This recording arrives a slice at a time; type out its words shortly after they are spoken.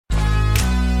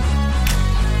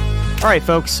All right,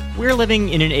 folks, we're living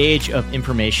in an age of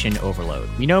information overload.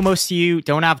 We know most of you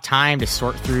don't have time to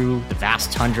sort through the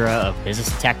vast tundra of business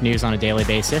and tech news on a daily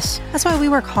basis. That's why we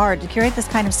work hard to curate this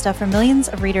kind of stuff for millions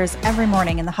of readers every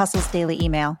morning in the Hustle's daily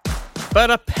email.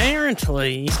 But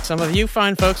apparently, some of you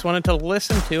fine folks wanted to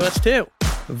listen to us too,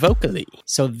 vocally.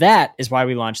 So that is why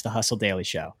we launched the Hustle Daily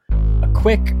Show. A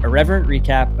quick, irreverent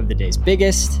recap of the day's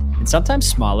biggest, and sometimes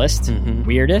smallest,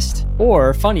 weirdest,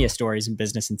 or funniest stories in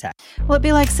business and tech. Will it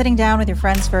be like sitting down with your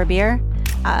friends for a beer?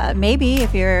 Maybe,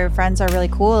 if your friends are really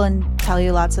cool and tell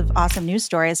you lots of awesome news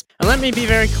stories. And let me be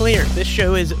very clear, this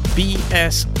show is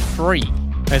BS free,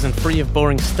 as in free of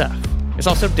boring stuff. It's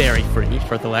also dairy free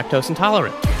for the lactose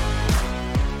intolerant.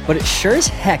 But it sure as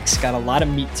heck's got a lot of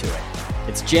meat to it.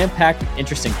 It's jam-packed with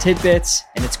interesting tidbits,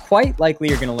 and it's quite likely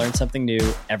you're going to learn something new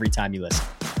every time you listen.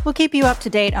 We'll keep you up to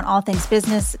date on all things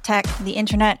business, tech, the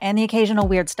internet, and the occasional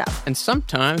weird stuff. And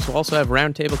sometimes we'll also have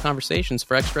roundtable conversations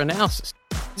for extra analysis.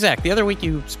 Zach, the other week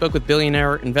you spoke with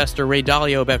billionaire investor Ray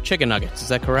Dalio about chicken nuggets. Is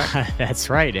that correct? That's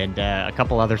right, and a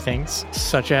couple other things.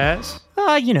 Such as?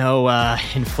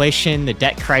 Inflation, the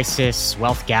debt crisis,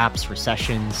 wealth gaps,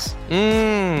 recessions.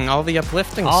 All the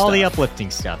uplifting stuff. All the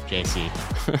uplifting stuff, JC.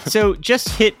 So just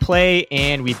hit play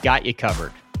and we've got you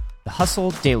covered. The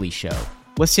Hustle Daily Show.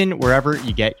 Listen wherever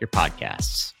you get your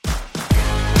podcasts.